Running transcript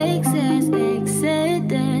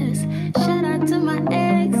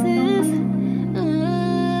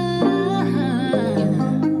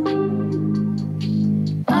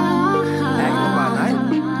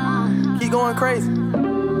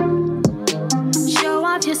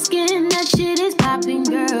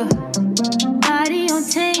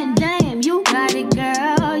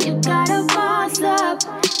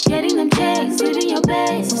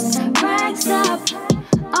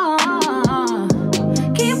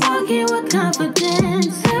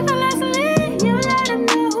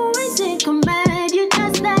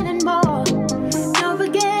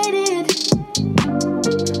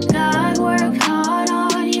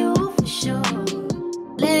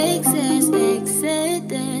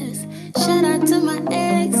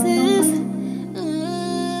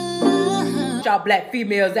y'all black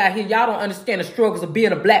females out here, y'all don't understand the struggles of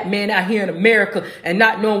being a black man out here in America and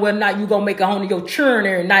not knowing whether or not you gonna make it home to your children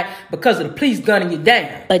every night because of the police gunning you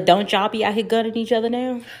down. But don't y'all be out here gunning each other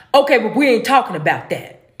down? Okay, but we ain't talking about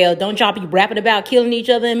that. Hell, don't y'all be rapping about killing each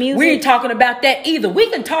other in music? We ain't talking about that either. We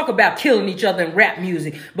can talk about killing each other in rap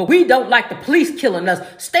music, but we don't like the police killing us.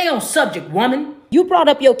 Stay on subject, woman. You brought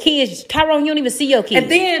up your kids. Tyrone, you don't even see your kids.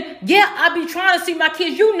 And then, yeah, I be trying to see my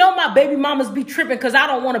kids. You know my baby mamas be tripping because I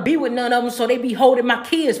don't want to be with none of them, so they be holding my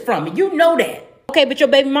kids from me. You know that. Okay, but your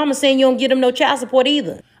baby mama saying you don't give them no child support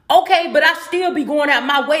either. Okay, but I still be going out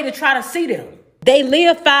my way to try to see them. They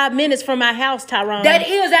live 5 minutes from my house, Tyrone. That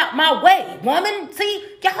is out my way, woman. See,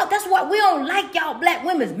 y'all, that's why we don't like y'all black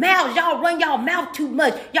women's mouths. Y'all run y'all mouth too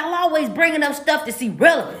much. Y'all always bringing up stuff that's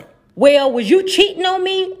irrelevant. Well, was you cheating on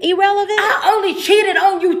me irrelevant? I only cheated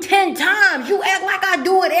on you 10 times. You act like I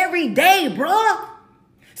do it every day, bruh.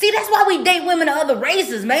 See, that's why we date women of other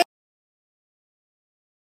races, man.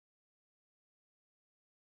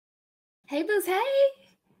 Hey, boos, hey.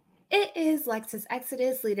 It is Lexus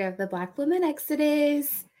Exodus, leader of the Black Women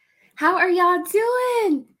Exodus. How are y'all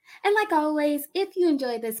doing? And like always, if you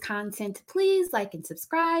enjoy this content, please like and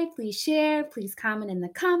subscribe. Please share. Please comment in the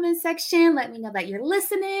comment section. Let me know that you're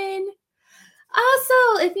listening.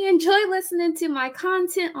 Also, if you enjoy listening to my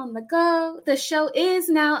content on the go, the show is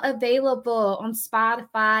now available on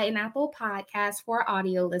Spotify and Apple Podcasts for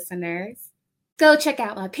audio listeners. Go check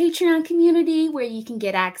out my Patreon community where you can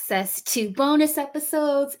get access to bonus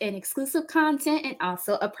episodes and exclusive content and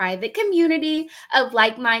also a private community of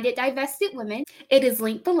like-minded divested women. It is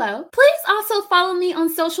linked below. Please also follow me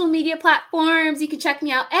on social media platforms. You can check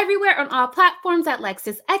me out everywhere on all platforms at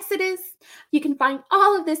Lexus Exodus. You can find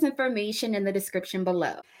all of this information in the description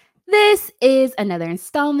below. This is another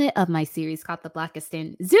installment of my series called the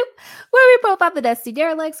Blackistan Zoo, where we profile the dusty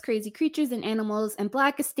derelicts, crazy creatures, and animals in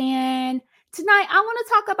Blackistan. Tonight, I want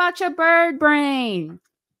to talk about your bird brain.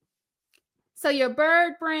 So your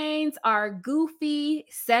bird brains are goofy,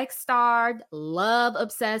 sex-starved,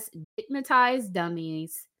 love-obsessed, stigmatized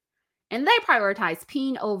dummies, and they prioritize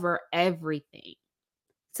peeing over everything.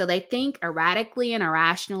 So they think erratically and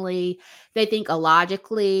irrationally, they think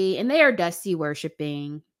illogically, and they are dusty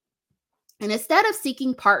worshiping. And instead of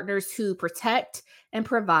seeking partners who protect and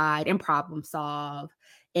provide and problem solve,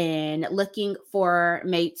 and looking for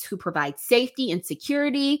mates who provide safety and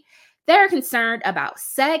security, they're concerned about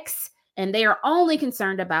sex, and they are only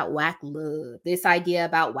concerned about whack love. This idea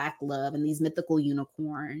about whack love and these mythical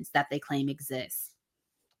unicorns that they claim exist.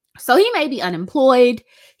 So he may be unemployed.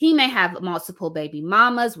 He may have multiple baby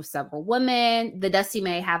mamas with several women. The dusty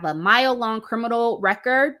may have a mile-long criminal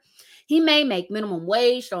record. He may make minimum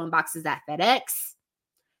wage throwing boxes at FedEx.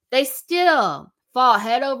 They still fall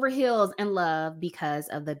head over heels in love because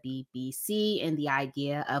of the BBC and the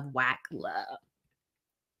idea of whack love.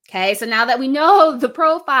 Okay, so now that we know the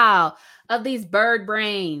profile of these bird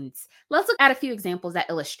brains, let's look at a few examples that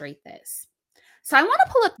illustrate this. So I want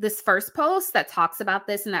to pull up this first post that talks about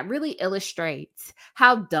this and that really illustrates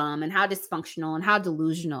how dumb and how dysfunctional and how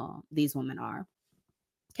delusional these women are.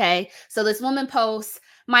 Okay, so this woman posts,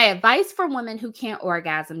 "My advice for women who can't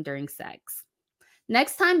orgasm during sex.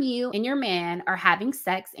 Next time you and your man are having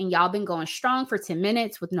sex and y'all been going strong for 10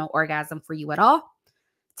 minutes with no orgasm for you at all,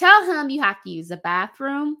 tell him you have to use the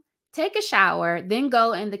bathroom, take a shower, then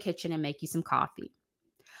go in the kitchen and make you some coffee.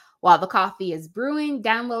 While the coffee is brewing,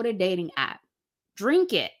 download a dating app.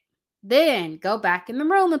 Drink it. Then go back in the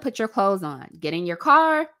room and put your clothes on. Get in your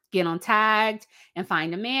car, get on Tagged, and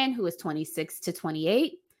find a man who is 26 to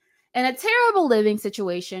 28 in a terrible living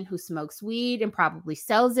situation who smokes weed and probably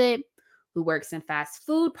sells it, who works in fast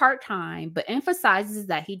food part-time, but emphasizes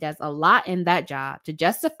that he does a lot in that job to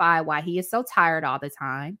justify why he is so tired all the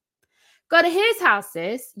time. Go to his house,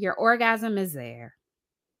 sis. Your orgasm is there.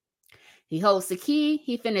 He holds the key.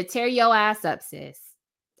 He finna tear your ass up, sis.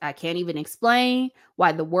 I can't even explain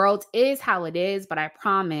why the world is how it is, but I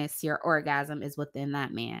promise your orgasm is within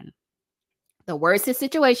that man. The worse his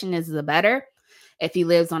situation is, the better. If he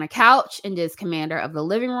lives on a couch and is commander of the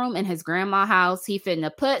living room in his grandma's house, he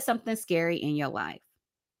finna put something scary in your life.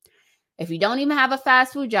 If you don't even have a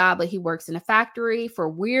fast food job, but he works in a factory for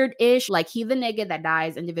weird-ish, like he the nigga that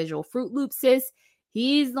dyes individual Fruit Loops, sis,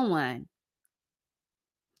 he's the one.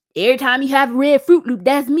 Every time you have a red Fruit Loop,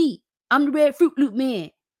 that's me. I'm the red Fruit Loop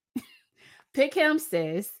man. Pick him,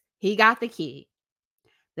 sis. He got the key.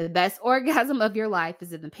 The best orgasm of your life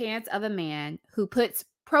is in the pants of a man who puts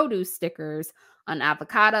produce stickers on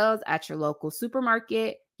avocados at your local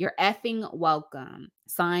supermarket. You're effing welcome.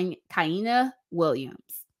 Signed, Kaina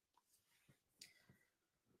Williams.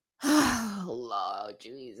 Oh, Lord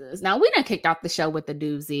Jesus. Now, we done kicked off the show with the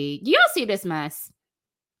doozy. Do y'all see this mess?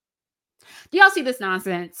 Do y'all see this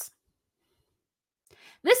nonsense?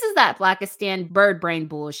 This is that Blackistan bird brain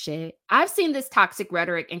bullshit. I've seen this toxic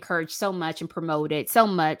rhetoric encouraged so much and promoted so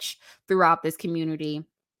much throughout this community.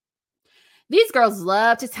 These girls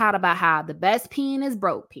love to tout about how the best peen is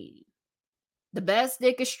broke peen. The best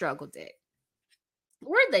dick is struggle dick.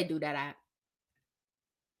 Where'd they do that at?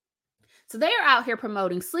 So they are out here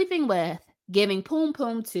promoting sleeping with, giving poom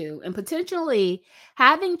poom to, and potentially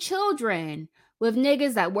having children with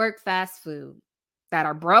niggas that work fast food, that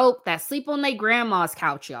are broke, that sleep on their grandma's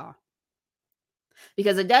couch, y'all.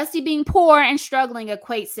 Because a Dusty being poor and struggling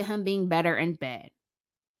equates to him being better in bed.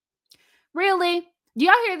 Really? Do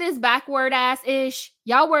y'all hear this backward ass-ish?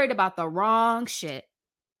 Y'all worried about the wrong shit.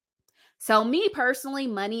 So me personally,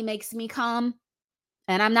 money makes me come.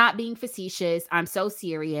 And I'm not being facetious. I'm so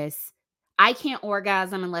serious. I can't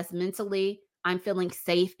orgasm unless mentally I'm feeling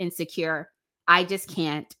safe and secure. I just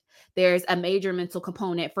can't. There's a major mental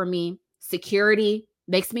component for me. Security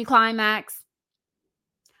makes me climax.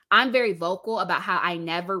 I'm very vocal about how I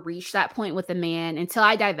never reached that point with a man until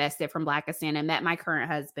I divested from Blackistan and met my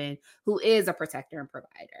current husband, who is a protector and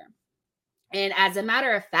provider. And as a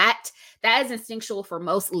matter of fact, that is instinctual for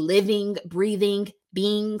most living, breathing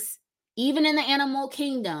beings. Even in the animal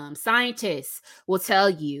kingdom, scientists will tell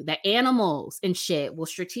you that animals and shit will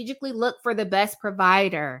strategically look for the best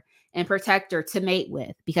provider and protector to mate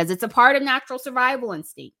with because it's a part of natural survival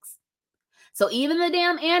instincts. So even the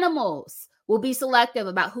damn animals will be selective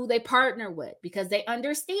about who they partner with because they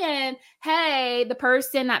understand, hey, the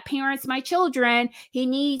person that parents my children, he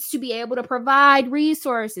needs to be able to provide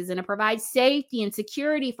resources and to provide safety and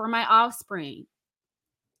security for my offspring.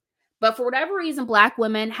 But for whatever reason, Black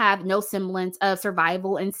women have no semblance of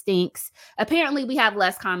survival instincts. Apparently, we have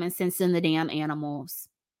less common sense than the damn animals.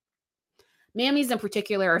 Mammies in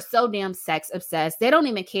particular are so damn sex obsessed, they don't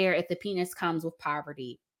even care if the penis comes with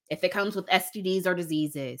poverty, if it comes with STDs or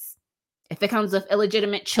diseases, if it comes with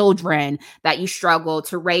illegitimate children that you struggle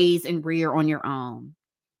to raise and rear on your own.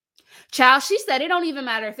 Child, she said it don't even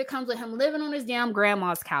matter if it comes with him living on his damn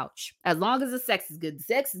grandma's couch. As long as the sex is good. The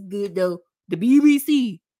sex is good, though. The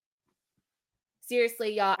BBC.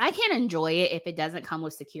 Seriously, y'all, I can't enjoy it if it doesn't come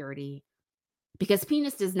with security because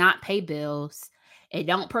penis does not pay bills. It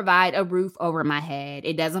don't provide a roof over my head.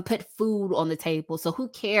 It doesn't put food on the table. So who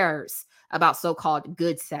cares about so-called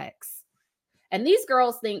good sex? And these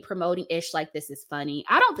girls think promoting ish like this is funny.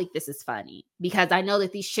 I don't think this is funny because I know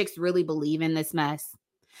that these chicks really believe in this mess.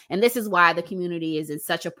 And this is why the community is in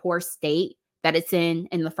such a poor state that it's in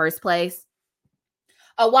the first place.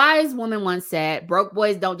 A wise woman once said, broke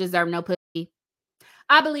boys don't deserve no pussy.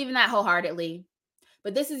 I believe in that wholeheartedly.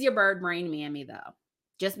 But this is your bird brain mammy, though.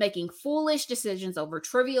 Just making foolish decisions over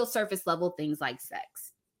trivial surface level things like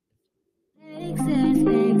sex. Shout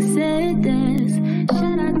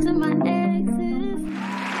out to my exes.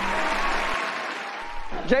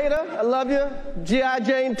 Jada, I love you. G.I.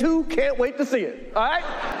 Jane 2, can't wait to see it. All right?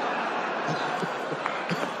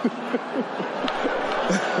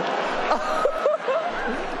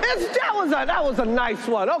 That was a nice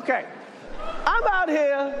one. Okay. I'm out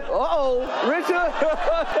here. Richard.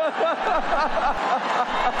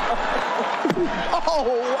 Oh,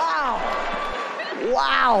 wow.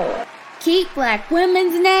 Wow. Keep Black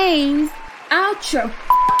women's names out your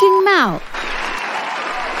fucking mouth.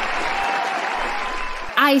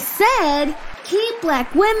 I said, keep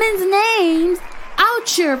Black women's names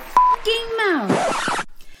out your fucking mouth.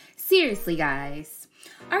 Seriously, guys.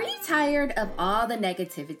 Are you tired of all the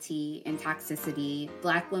negativity and toxicity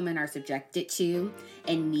Black women are subjected to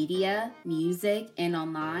in media, music, and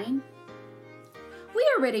online? We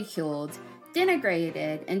are ridiculed,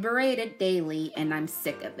 denigrated, and berated daily, and I'm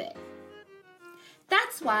sick of it.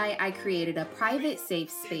 That's why I created a private safe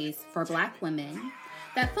space for Black women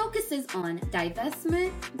that focuses on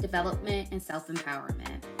divestment, development, and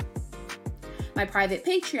self-empowerment. My private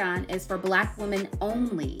Patreon is for Black women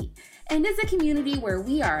only, and is a community where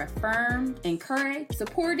we are affirmed, encouraged,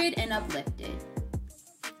 supported, and uplifted.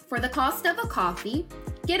 For the cost of a coffee,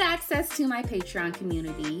 get access to my Patreon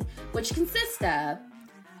community, which consists of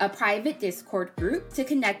a private Discord group to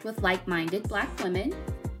connect with like-minded Black women,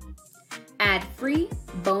 ad-free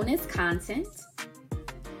bonus content,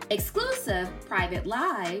 exclusive private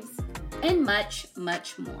lives, and much,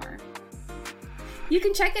 much more. You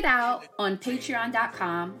can check it out on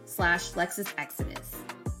patreon.com/LexisExodus.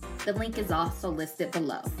 The link is also listed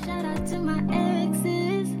below. Shout out to my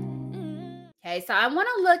exes. Okay, so I want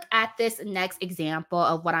to look at this next example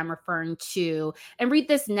of what I'm referring to and read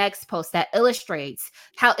this next post that illustrates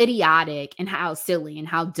how idiotic and how silly and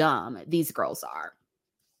how dumb these girls are.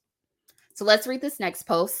 So let's read this next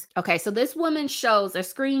post. Okay, so this woman shows a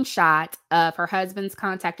screenshot of her husband's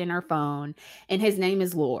contact in her phone, and his name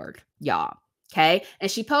is Lord, y'all. Okay, and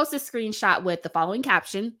she posts a screenshot with the following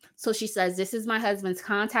caption. So she says, "This is my husband's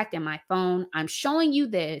contact in my phone. I'm showing you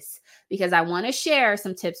this because I want to share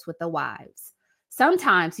some tips with the wives.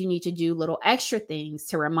 Sometimes you need to do little extra things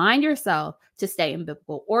to remind yourself to stay in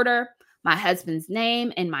biblical order. My husband's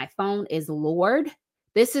name in my phone is Lord.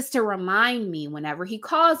 This is to remind me whenever he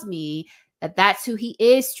calls me that that's who he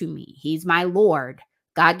is to me. He's my Lord.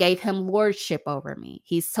 God gave him lordship over me.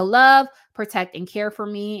 He's to love, protect, and care for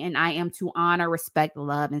me, and I am to honor, respect,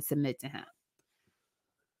 love, and submit to him."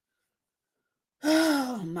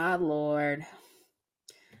 Oh, my Lord.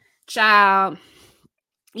 Child.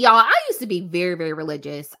 Y'all, I used to be very, very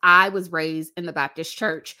religious. I was raised in the Baptist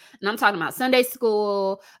church, and I'm talking about Sunday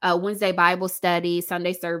school, Wednesday Bible study,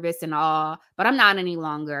 Sunday service, and all, but I'm not any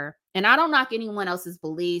longer. And I don't knock anyone else's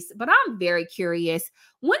beliefs, but I'm very curious.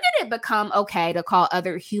 When did it become okay to call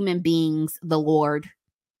other human beings the Lord?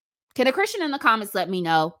 Can a Christian in the comments let me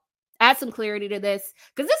know? Add some clarity to this,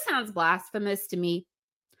 because this sounds blasphemous to me.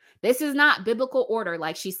 This is not biblical order,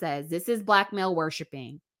 like she says. This is black male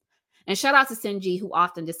worshiping. And shout out to Sinji, who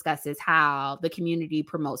often discusses how the community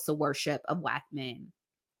promotes the worship of black men.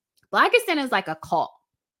 Blackistan is like a cult,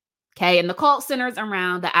 okay? And the cult centers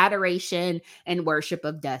around the adoration and worship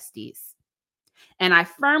of Dusties. And I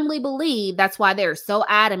firmly believe that's why they're so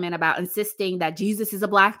adamant about insisting that Jesus is a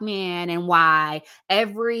black man, and why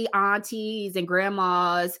every auntie's and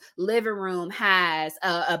grandma's living room has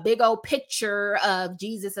a big old picture of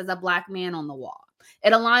Jesus as a black man on the wall.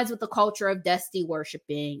 It aligns with the culture of Dusty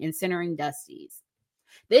worshiping and centering Dusties.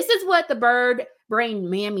 This is what the bird brain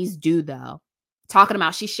mammies do, though. Talking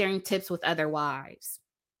about she's sharing tips with other wives.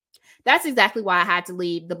 That's exactly why I had to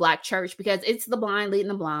leave the black church, because it's the blind leading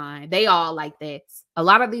the blind. They all like this. A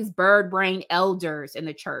lot of these bird brain elders in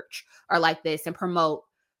the church are like this and promote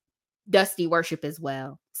Dusty worship as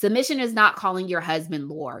well. Submission is not calling your husband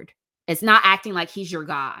Lord. It's not acting like he's your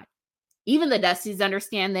God. Even the Dusties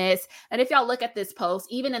understand this. And if y'all look at this post,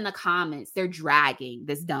 even in the comments, they're dragging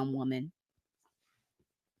this dumb woman.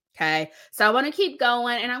 Okay, so I want to keep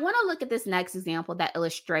going, and I want to look at this next example that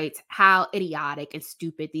illustrates how idiotic and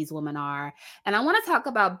stupid these women are. And I want to talk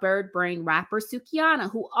about bird brain rapper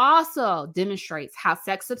Sukiana, who also demonstrates how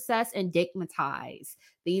sex obsessed and stigmatized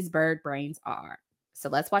these bird brains are. So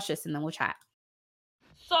let's watch this and then we'll chat.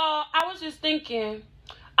 So I was just thinking,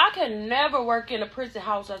 I could never work in a prison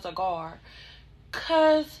house as a guard,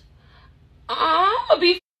 cause I'm gonna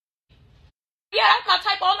be, yeah, that's my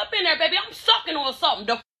type all up in there, baby. I'm sucking on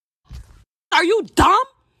something. Are you dumb?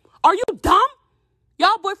 Are you dumb?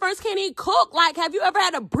 Y'all boyfriends can't even cook. Like, have you ever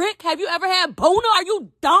had a brick? Have you ever had boner? Are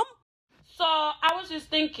you dumb? So I was just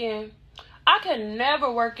thinking, I could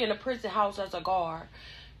never work in a prison house as a guard,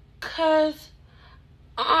 cause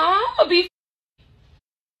I'm gonna be,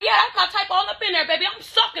 yeah, that's my type all up in there, baby. I'm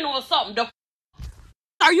sucking on something.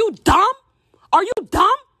 Are you dumb? Are you dumb?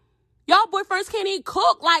 Y'all boyfriends can't even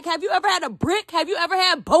cook. Like, have you ever had a brick? Have you ever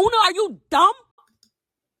had boner? Are you dumb?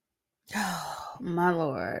 Oh, my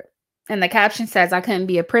Lord. And the caption says, "I couldn't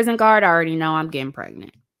be a prison guard. I already know I'm getting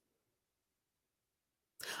pregnant."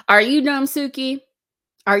 Are you dumb, Suki?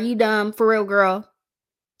 Are you dumb? For real, girl?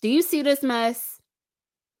 Do you see this mess?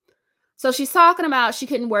 So she's talking about she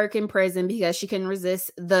couldn't work in prison because she couldn't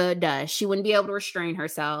resist the dust. She wouldn't be able to restrain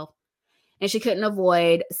herself. And she couldn't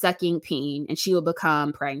avoid sucking peen, and she would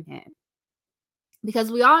become pregnant.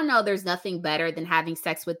 Because we all know there's nothing better than having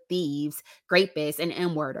sex with thieves, rapists, and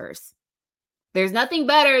M-worders. There's nothing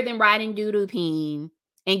better than riding doo-doo peen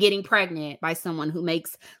and getting pregnant by someone who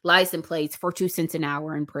makes license plates for 2 cents an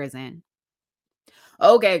hour in prison.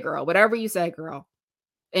 Okay, girl, whatever you say, girl.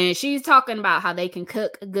 And she's talking about how they can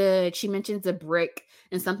cook good. She mentions a brick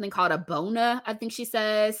and something called a bona, I think she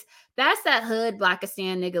says. That's that hood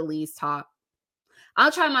Blackistan nigga Lee's talk.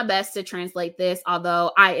 I'll try my best to translate this,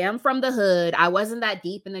 although I am from the hood. I wasn't that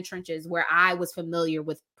deep in the trenches where I was familiar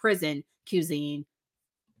with prison cuisine.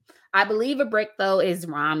 I believe a brick, though, is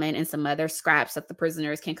ramen and some other scraps that the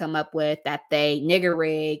prisoners can come up with that they nigger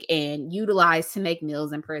rig and utilize to make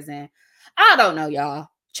meals in prison. I don't know, y'all.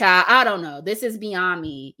 Child, I don't know. This is beyond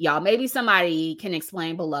me, y'all. Maybe somebody can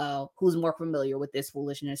explain below who's more familiar with this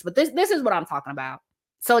foolishness. But this is what I'm talking about.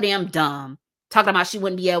 So damn dumb. Talking about she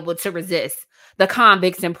wouldn't be able to resist the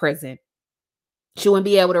convicts in prison. She wouldn't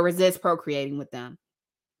be able to resist procreating with them.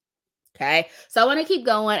 Okay, so I want to keep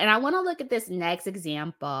going and I want to look at this next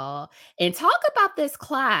example and talk about this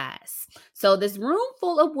class. So, this room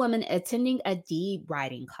full of women attending a deed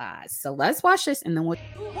writing class. So, let's watch this and then we'll.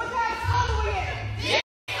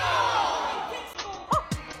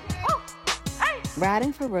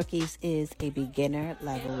 Riding for Rookies is a beginner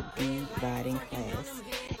level deed riding class,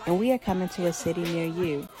 and we are coming to a city near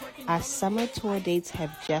you. Our summer tour dates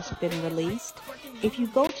have just been released. If you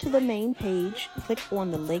go to the main page, click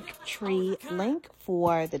on the Linktree link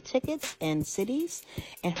for the tickets and cities,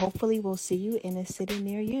 and hopefully we'll see you in a city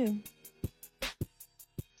near you.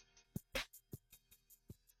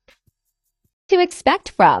 To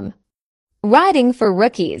expect from Riding for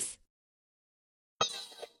Rookies.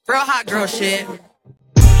 Real hot girl shit.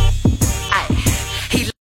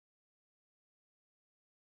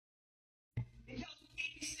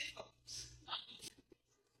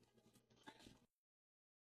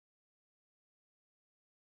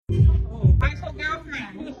 High school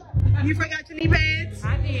girlfriend. You forgot your knee pads?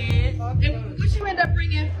 I did. And what you end up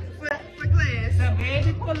bringing for class? The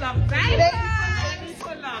baby pull-up. Baby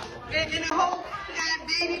pull-up. And the whole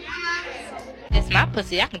baby pull-ups? It's my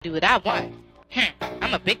pussy, I can do what I want.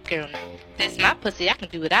 I'm a big girl now. This my pussy, I can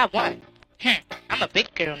do what I want. I'm a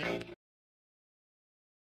big girl now.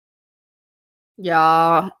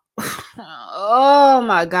 Y'all. Oh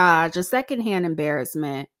my God. Just secondhand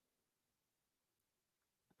embarrassment.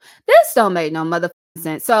 This don't make no motherfucking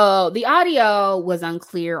sense. So the audio was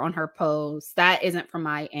unclear on her post. That isn't from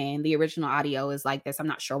my end. The original audio is like this. I'm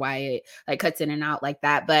not sure why it like cuts in and out like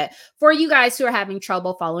that. But for you guys who are having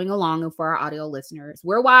trouble following along and for our audio listeners,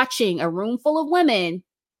 we're watching a room full of women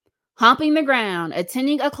humping the ground,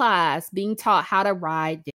 attending a class, being taught how to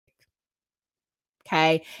ride dick.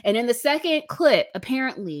 Okay. And in the second clip,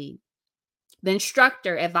 apparently, the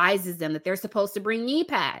instructor advises them that they're supposed to bring knee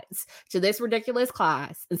pads to this ridiculous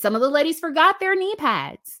class. And some of the ladies forgot their knee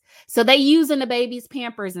pads. So they using the baby's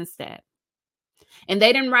Pampers instead. And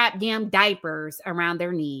they didn't wrap damn diapers around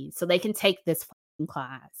their knees so they can take this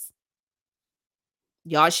class.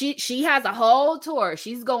 Y'all, she has a whole tour.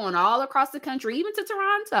 She's going all across the country, even to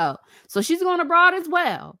Toronto. So she's going abroad as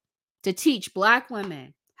well to teach Black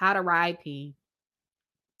women how to ride pee.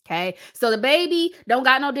 Okay, so the baby don't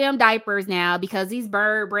got no damn diapers now because these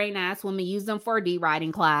bird brain ass women use them for a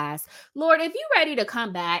D-riding class. Lord, if you ready to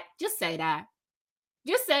come back, just say that.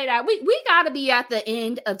 Just say that. We got to be at the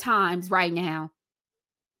end of times right now.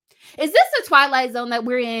 Is this the Twilight Zone that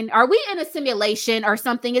we're in? Are we in a simulation or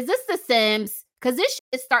something? Is this The Sims? Because this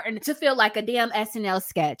is starting to feel like a damn SNL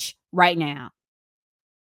sketch right now.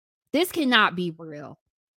 This cannot be real.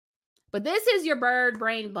 But this is your bird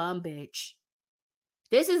brain bum bitch.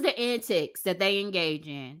 This is the antics that they engage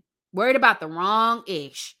in. Worried about the wrong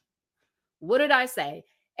ish. What did I say?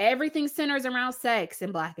 Everything centers around sex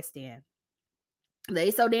in Blackistan.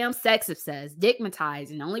 They so damn sex obsessed, digmatized,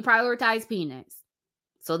 and only prioritize penis.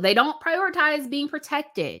 So they don't prioritize being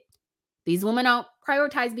protected. These women don't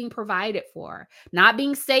prioritize being provided for. Not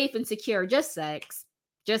being safe and secure. Just sex.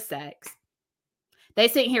 Just sex. They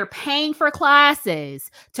sit here paying for classes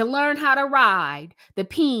to learn how to ride the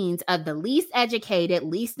peens of the least educated,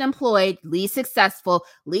 least employed, least successful,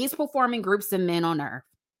 least performing groups of men on earth.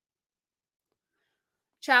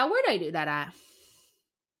 Child, where they do that at?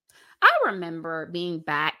 I remember being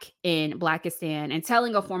back in Blackistan and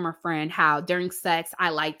telling a former friend how during sex, I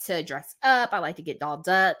like to dress up. I like to get dolled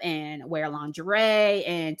up and wear lingerie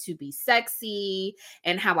and to be sexy,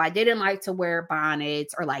 and how I didn't like to wear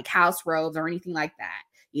bonnets or like house robes or anything like that.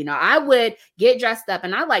 You know, I would get dressed up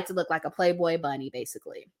and I like to look like a Playboy bunny,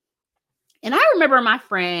 basically. And I remember my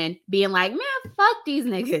friend being like, man, fuck these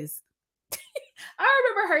niggas. I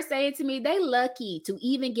remember her saying to me, they lucky to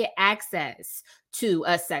even get access to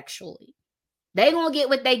us sexually. They gonna get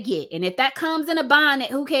what they get. And if that comes in a bonnet,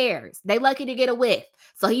 who cares? They lucky to get a whiff.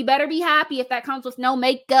 So he better be happy if that comes with no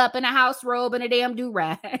makeup and a house robe and a damn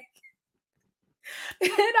do-rag. And I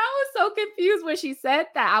was so confused when she said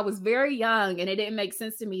that. I was very young and it didn't make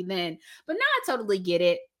sense to me then. But now I totally get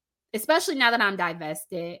it, especially now that I'm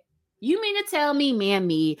divested. You mean to tell me,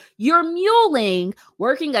 Mammy, you're muling,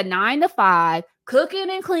 working a 9-to-5, cooking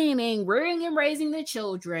and cleaning, rearing and raising the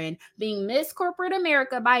children, being Miss Corporate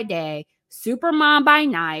America by day, super mom by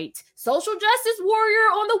night, social justice warrior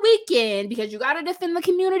on the weekend, because you got to defend the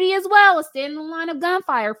community as well and stand in the line of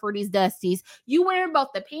gunfire for these dusties. You wearing both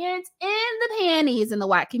the pants and the panties in the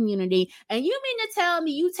white community. And you mean to tell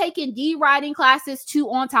me you taking D-riding classes too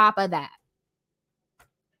on top of that?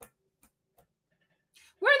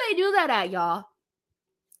 Where they do that at, y'all?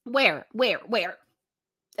 Where?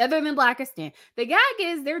 other than Blackistan. The gag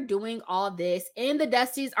is they're doing all this and the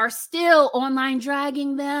Dusties are still online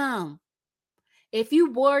dragging them. If you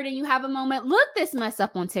bored and you have a moment, look this mess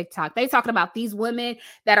up on TikTok. They talking about these women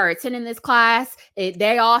that are attending this class.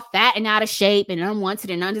 They all fat and out of shape and unwanted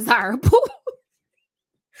and undesirable.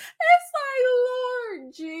 It's like,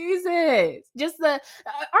 Lord Jesus. Just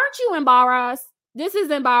aren't you embarrassed? This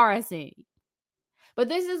is embarrassing. But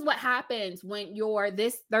this is what happens when you're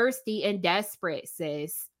this thirsty and desperate,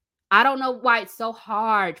 sis. I don't know why it's so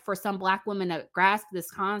hard for some Black women to grasp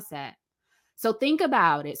this concept. So think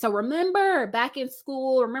about it. So remember back in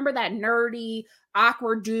school, remember that nerdy,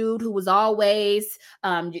 awkward dude who was always,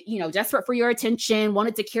 desperate for your attention,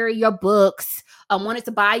 wanted to carry your books, wanted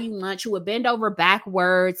to buy you lunch, who would bend over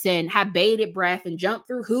backwards and have bated breath and jump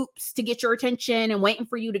through hoops to get your attention and waiting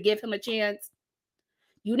for you to give him a chance.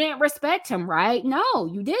 You didn't respect him, right? No,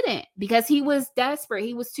 you didn't, because he was desperate.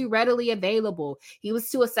 He was too readily available. He was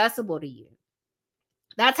too accessible to you.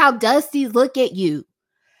 That's how Dusties look at you,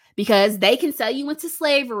 because they can sell you into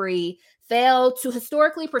slavery, fail to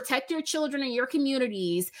historically protect your children in your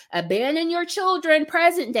communities, abandon your children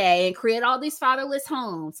present day, and create all these fatherless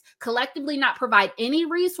homes, collectively not provide any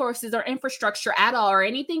resources or infrastructure at all or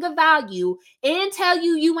anything of value, and tell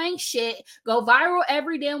you you ain't shit, go viral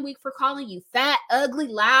every damn week for calling you fat, ugly,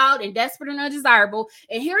 loud, and desperate and undesirable,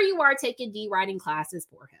 and here you are taking D writing classes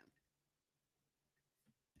for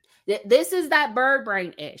him. This is that bird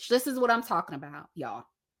brain ish. This is what I'm talking about, y'all.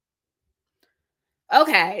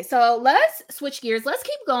 Okay, so let's switch gears. Let's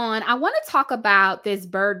keep going. I want to talk about this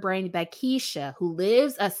bird brain Blackistan, who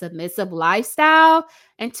lives a submissive lifestyle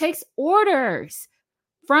and takes orders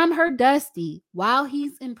from her Dusty while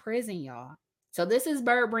he's in prison, y'all. So this is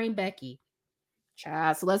bird brain Becky.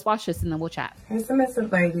 Child, so let's watch this and then we'll chat. Hey,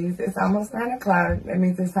 submissive ladies. It's almost 9 o'clock. That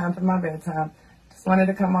means it's time for my bedtime. Just wanted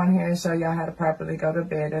to come on here and show y'all how to properly go to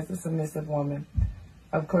bed as a submissive woman.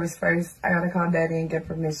 Of course, first, I gotta call Daddy and get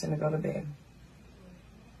permission to go to bed.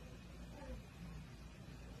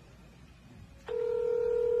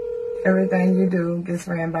 Everything you do gets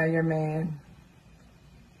ran by your man.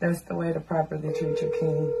 That's the way to properly treat your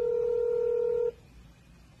king.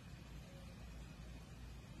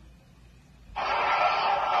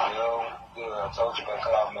 I told you about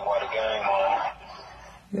calling me while the game on.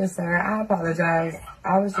 Yes, sir. I apologize.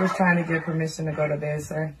 I was just trying to get permission to go to bed,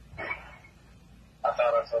 sir. I thought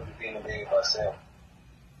I told you being in bed myself.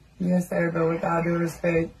 Yes, sir, but with all due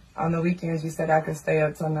respect, on the weekends you said I could stay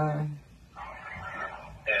up till 9.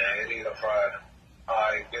 Yeah, it is a Friday.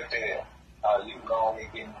 Alright, good deal. You can go on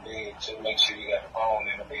and get in bed to make sure you got the phone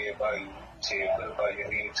in the bed by you. See, put it by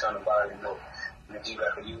your head, turn the body look. And if you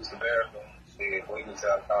got to use the bathroom, see, wait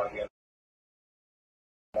until I call you in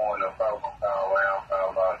the morning, probably around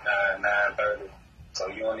about 9:30. So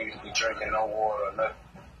you don't need to be drinking no water or nothing.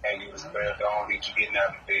 And use the bathroom, don't need you getting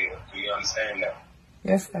out of bed. Do you understand that?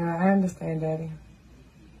 Yes, sir. I understand, Daddy.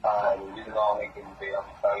 Well, you can go on and get in bed. I'm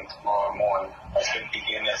going to call you tomorrow morning. I should be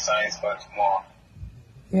getting that science by tomorrow.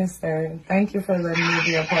 Yes, sir. Thank you for letting me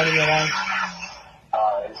be a part of your life.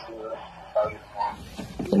 It's good. Call you tomorrow.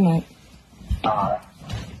 Good night. Alright.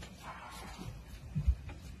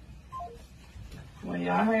 Well,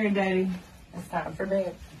 y'all heard, Daddy. It's time for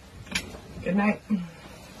bed. Good night.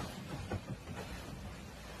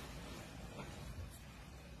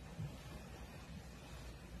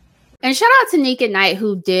 And shout out to Nika Knight,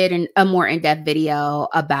 who did a more in-depth video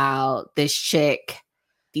about this chick.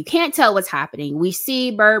 You can't tell what's happening. We see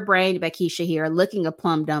bird brain Blackistan here looking a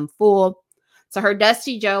plumb dumb fool. So her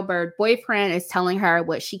Dusty Joe Bird boyfriend is telling her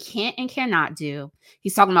what she can't and cannot do.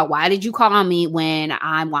 He's talking about, why did you call me when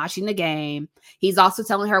I'm watching the game? He's also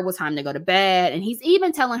telling her what time to go to bed. And he's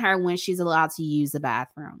even telling her when she's allowed to use the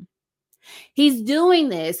bathroom. He's doing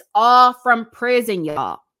this all from prison,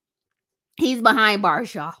 y'all. He's behind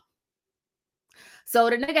bars, y'all. So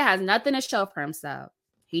the nigga has nothing to show for himself.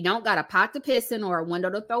 He don't got a pot to piss in or a window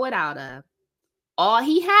to throw it out of. All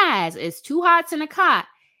he has is 2 hots and a cot.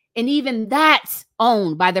 And even that's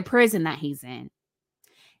owned by the prison that he's in.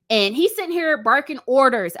 And he's sitting here barking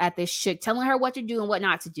orders at this chick, telling her what to do and what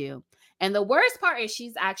not to do. And the worst part is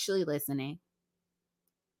she's actually listening.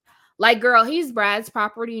 Like, girl, he's Brad's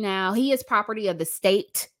property now. He is property of the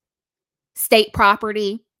state. State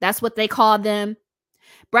property. That's what they call them.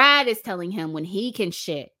 Brad is telling him when he can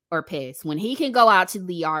shit or piss, when he can go out to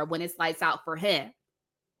the yard when it's lights out for him.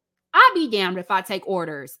 I'd be damned if I take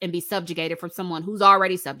orders and be subjugated from someone who's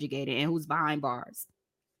already subjugated and who's behind bars.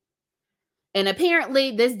 And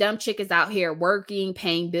apparently this dumb chick is out here working,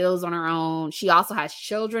 paying bills on her own. She also has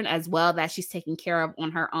children as well that she's taking care of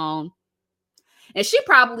on her own. And she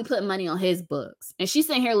probably put money on his books. And she's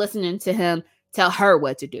sitting here listening to him tell her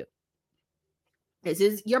what to do. This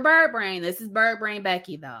is your bird brain. This is bird brain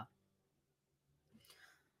Becky, though.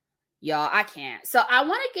 Y'all, I can't. So I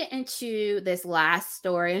want to get into this last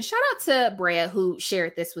story. And shout out to Brea who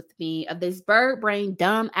shared this with me of this bird brain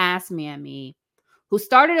dumb ass Mammy who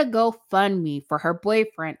started a GoFundMe for her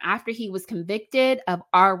boyfriend after he was convicted of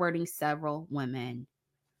R-wording several women.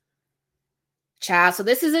 Child, so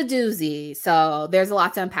this is a doozy. So there's a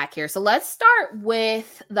lot to unpack here. So let's start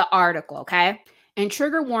with the article, okay? And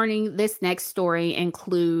trigger warning, this next story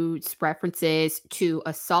includes references to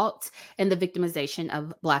assault and the victimization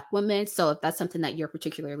of Black women. So if that's something that you're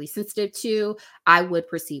particularly sensitive to, I would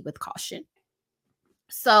proceed with caution.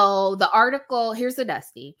 So the article, here's the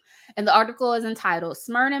Dusty. And the article is entitled,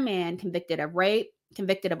 Smyrna Man Convicted of Rape,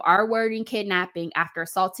 Convicted of R-wording, Kidnapping After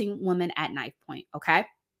Assaulting Women at Knife Point, okay?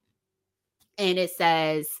 And it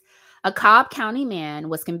says, a Cobb County man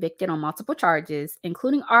was convicted on multiple charges,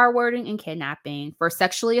 including R-wording and kidnapping, for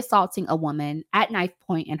sexually assaulting a woman at knife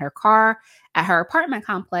point in her car at her apartment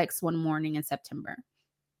complex one morning in September.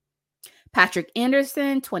 Patrick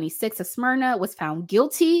Anderson, 26 of Smyrna, was found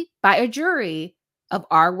guilty by a jury of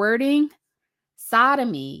R-wording,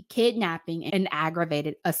 sodomy, kidnapping, and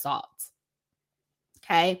aggravated assault.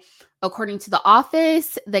 Okay. According to the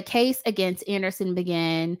office, the case against Anderson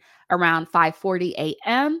began around 5:40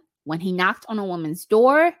 a.m. when he knocked on a woman's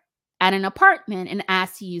door at an apartment and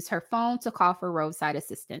asked to use her phone to call for roadside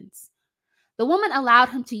assistance. The woman allowed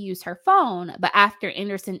him to use her phone, but after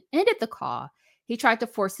Anderson ended the call, he tried to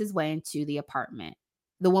force his way into the apartment.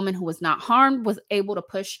 The woman who was not harmed was able to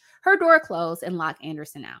push her door closed and lock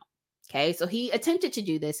Anderson out. Okay, so he attempted to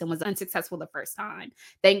do this and was unsuccessful the first time.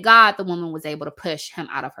 Thank God the woman was able to push him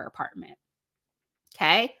out of her apartment.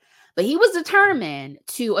 Okay, but he was determined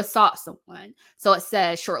to assault someone. So it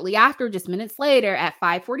says shortly after, just minutes later at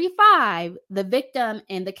 5:45, the victim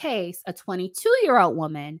in the case, a 22-year-old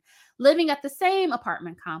woman living at the same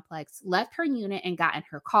apartment complex, left her unit and got in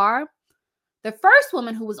her car. The first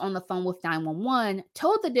woman who was on the phone with 911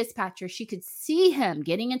 told the dispatcher she could see him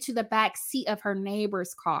getting into the back seat of her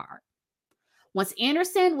neighbor's car. Once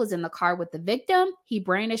Anderson was in the car with the victim, he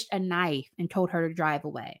brandished a knife and told her to drive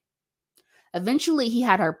away. Eventually, he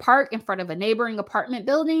had her park in front of a neighboring apartment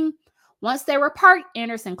building. Once they were parked,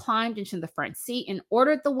 Anderson climbed into the front seat and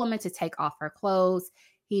ordered the woman to take off her clothes.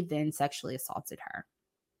 He then sexually assaulted her.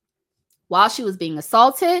 While she was being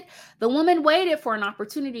assaulted, the woman waited for an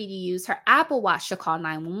opportunity to use her Apple Watch to call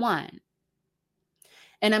 911.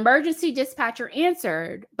 An emergency dispatcher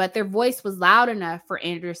answered, but their voice was loud enough for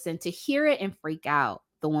Anderson to hear it and freak out,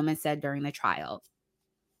 the woman said during the trial.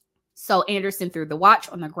 So Anderson threw the watch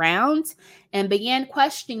on the ground and began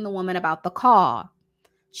questioning the woman about the call.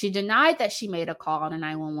 She denied that she made a call to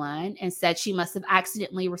 911 and said she must have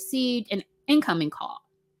accidentally received an incoming call.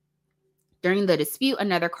 During the dispute,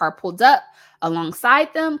 another car pulled up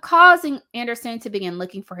alongside them, causing Anderson to begin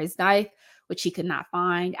looking for his knife, which he could not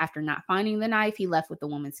find. After not finding the knife, he left with the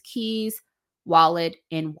woman's keys, wallet,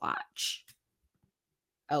 and watch.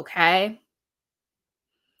 Okay.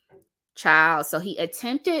 Child. So he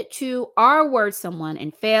attempted to R-word someone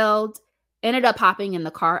and failed, ended up hopping in the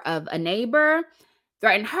car of a neighbor,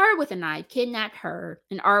 threatened her with a knife, kidnapped her,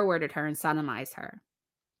 and R-worded her and sodomized her.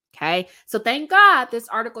 Okay, so thank God this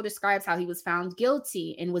article describes how he was found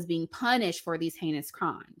guilty and was being punished for these heinous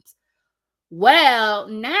crimes. Well,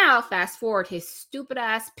 now fast forward, his stupid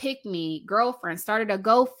ass pick-me girlfriend started a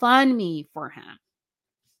GoFundMe for him.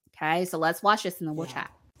 Okay, so let's watch this and then we'll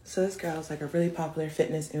chat. So this girl is like a really popular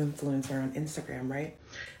fitness influencer on Instagram, right?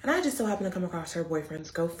 And I just so happened to come across her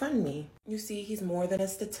boyfriend's GoFundMe. You see, he's more than a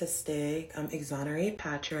statistic. Exonerate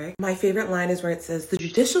Patrick. My favorite line is where it says, the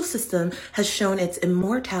judicial system has shown its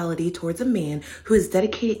immortality towards a man who has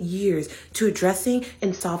dedicated years to addressing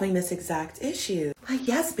and solving this exact issue. Like,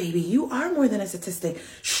 yes, baby, you are more than a statistic.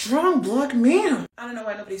 Strong Black man. I don't know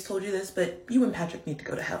why nobody's told you this, but you and Patrick need to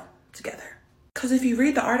go to hell together. Because if you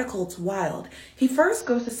read the article, it's wild. He first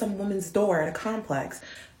goes to some woman's door at a complex,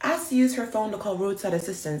 asks to use her phone to call roadside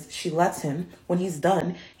assistance. She lets him. When he's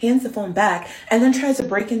done, hands the phone back, and then tries to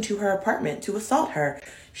break into her apartment to assault her.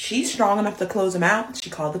 She's strong enough to close him out. She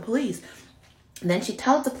called the police. And then she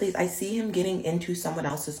tells the police, I see him getting into someone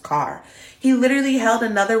else's car. He literally held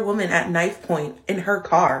another woman at knife point in her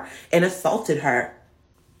car and assaulted her.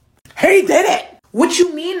 He did it! What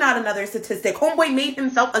you mean not another statistic? Homeboy made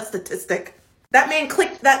himself a statistic. That man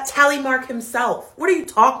clicked that tally mark himself. What are you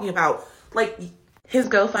talking about? Like, his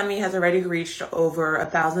GoFundMe has already reached over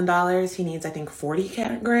 $1,000. He needs, I think,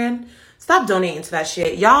 40 grand. Stop donating to that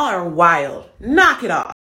shit. Y'all are wild. Knock it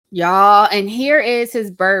off. Y'all, and here is his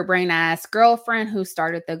bird brain ass girlfriend who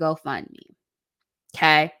started the GoFundMe.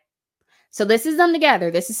 Okay. So this is them together.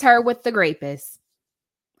 This is her with the rapist.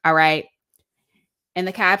 All right. And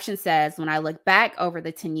the caption says, when I look back over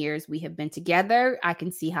the 10 years we have been together, I can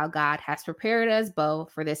see how God has prepared us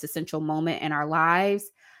both for this essential moment in our lives.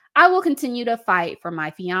 I will continue to fight for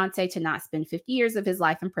my fiance to not spend 50 years of his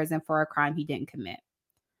life in prison for a crime he didn't commit.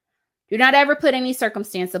 Do not ever put any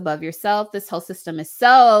circumstance above yourself. This whole system is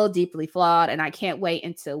so deeply flawed, and I can't wait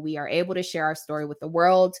until we are able to share our story with the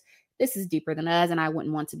world. This is deeper than us, and I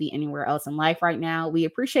wouldn't want to be anywhere else in life right now. We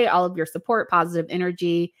appreciate all of your support, positive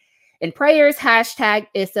energy, and prayers. Hashtag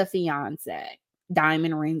it's a fiance.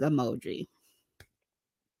 Diamond ring emoji.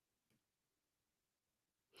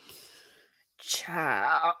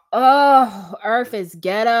 Child. Oh, Earth is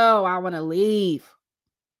ghetto. I want to leave.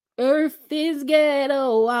 Earth is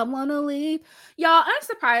ghetto. I want to leave. Y'all,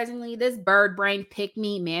 unsurprisingly, this bird brain pick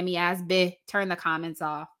me, mammy ass bitch. Turn the comments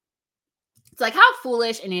off. It's like, how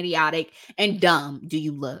foolish and idiotic and dumb do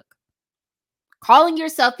you look? Calling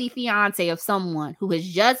yourself the fiance of someone who has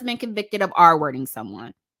just been convicted of R-wording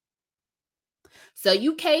someone. So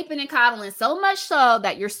you caping and coddling so much so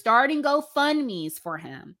that you're starting GoFundMes for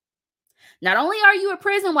him. Not only are you a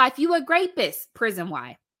prison wife, you a rapist prison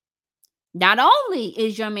wife. Not only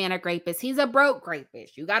is your man a rapist, he's a broke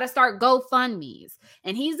rapist. You got to start GoFundMes.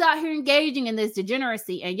 And he's out here engaging in this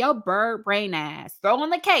degeneracy, and your bird brain ass throw on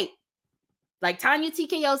the cape. Like Tanya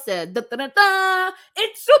TKO said, da-da-da-da,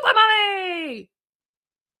 it's Super Mammy.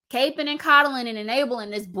 Caping and coddling and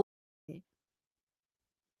enabling this bullshit.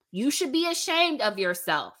 You should be ashamed of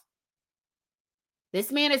yourself.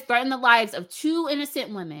 This man has threatened the lives of 2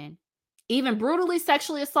 innocent women, even brutally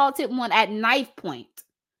sexually assaulted one at knife point.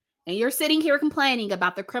 And you're sitting here complaining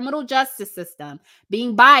about the criminal justice system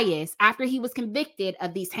being biased after he was convicted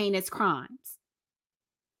of these heinous crimes.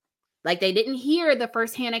 Like they didn't hear the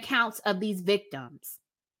firsthand accounts of these victims.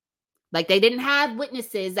 Like they didn't have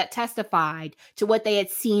witnesses that testified to what they had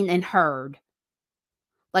seen and heard.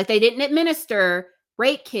 Like they didn't administer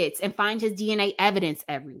rape kits and find his DNA evidence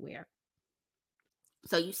everywhere.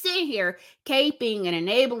 So you sit here caping and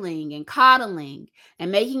enabling and coddling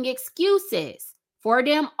and making excuses for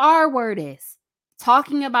them R-worders.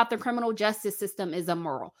 Talking about the criminal justice system is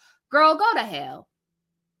immoral. Girl, go to hell.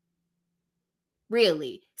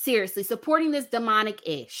 Really, seriously, supporting this demonic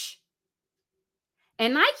ish.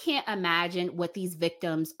 And I can't imagine what these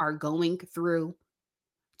victims are going through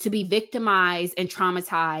to be victimized and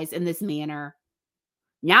traumatized in this manner,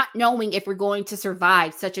 not knowing if we're going to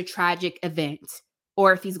survive such a tragic event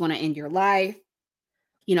or if he's going to end your life.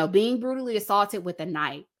 You know, being brutally assaulted with a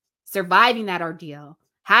knife, surviving that ordeal,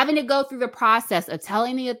 having to go through the process of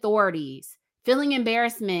telling the authorities, feeling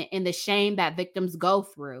embarrassment and the shame that victims go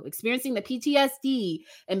through, experiencing the PTSD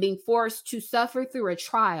and being forced to suffer through a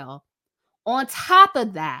trial. On top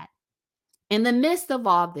of that, in the midst of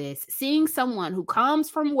all this, seeing someone who comes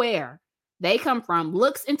from where they come from,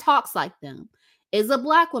 looks and talks like them, is a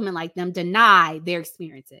Black woman like them, deny their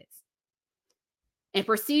experiences and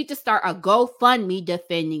proceed to start a GoFundMe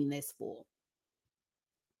defending this fool.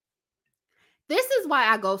 This is why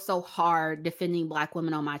I go so hard defending Black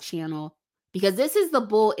women on my channel, because this is the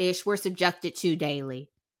bullish we're subjected to daily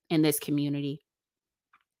in this community.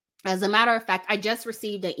 As a matter of fact, I just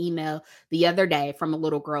received an email the other day from a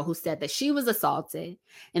little girl who said that she was assaulted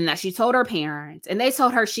and that she told her parents, and they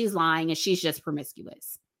told her she's lying and she's just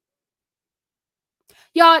promiscuous.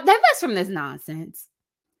 Y'all, divest from this nonsense.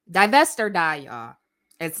 Divest or die, y'all.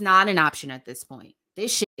 It's not an option at this point.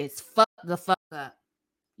 This shit is fucked the fuck up.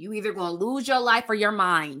 You either gonna lose your life or your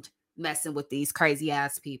mind messing with these crazy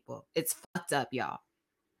ass people. It's fucked up, y'all.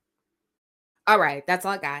 All right, that's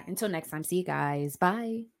all I got. Until next time, see you guys.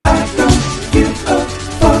 Bye. Even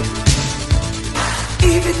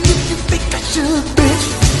if you think I should, bitch,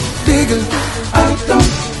 nigga, I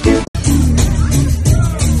don't give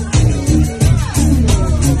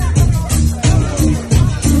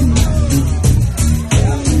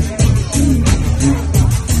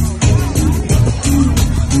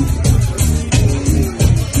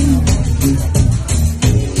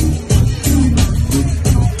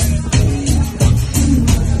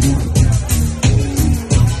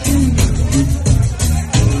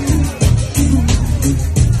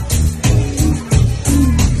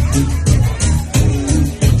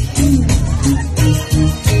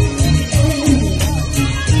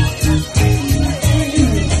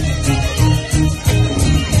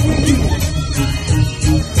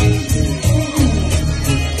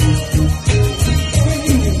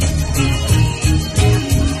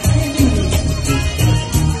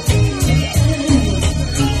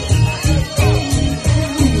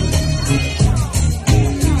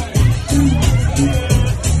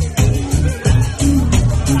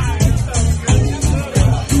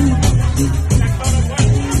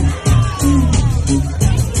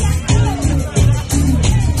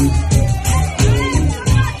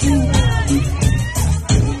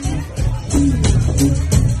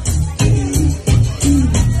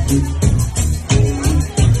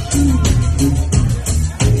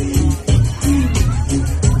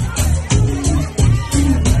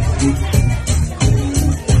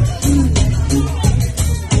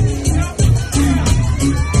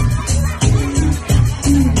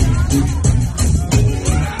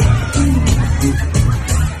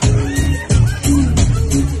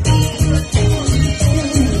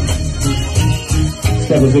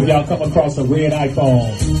Fellas, if y'all come across a red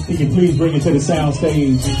iPhone, can you please bring it to the sound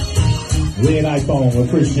stage? Red iPhone,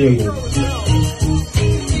 appreciate it.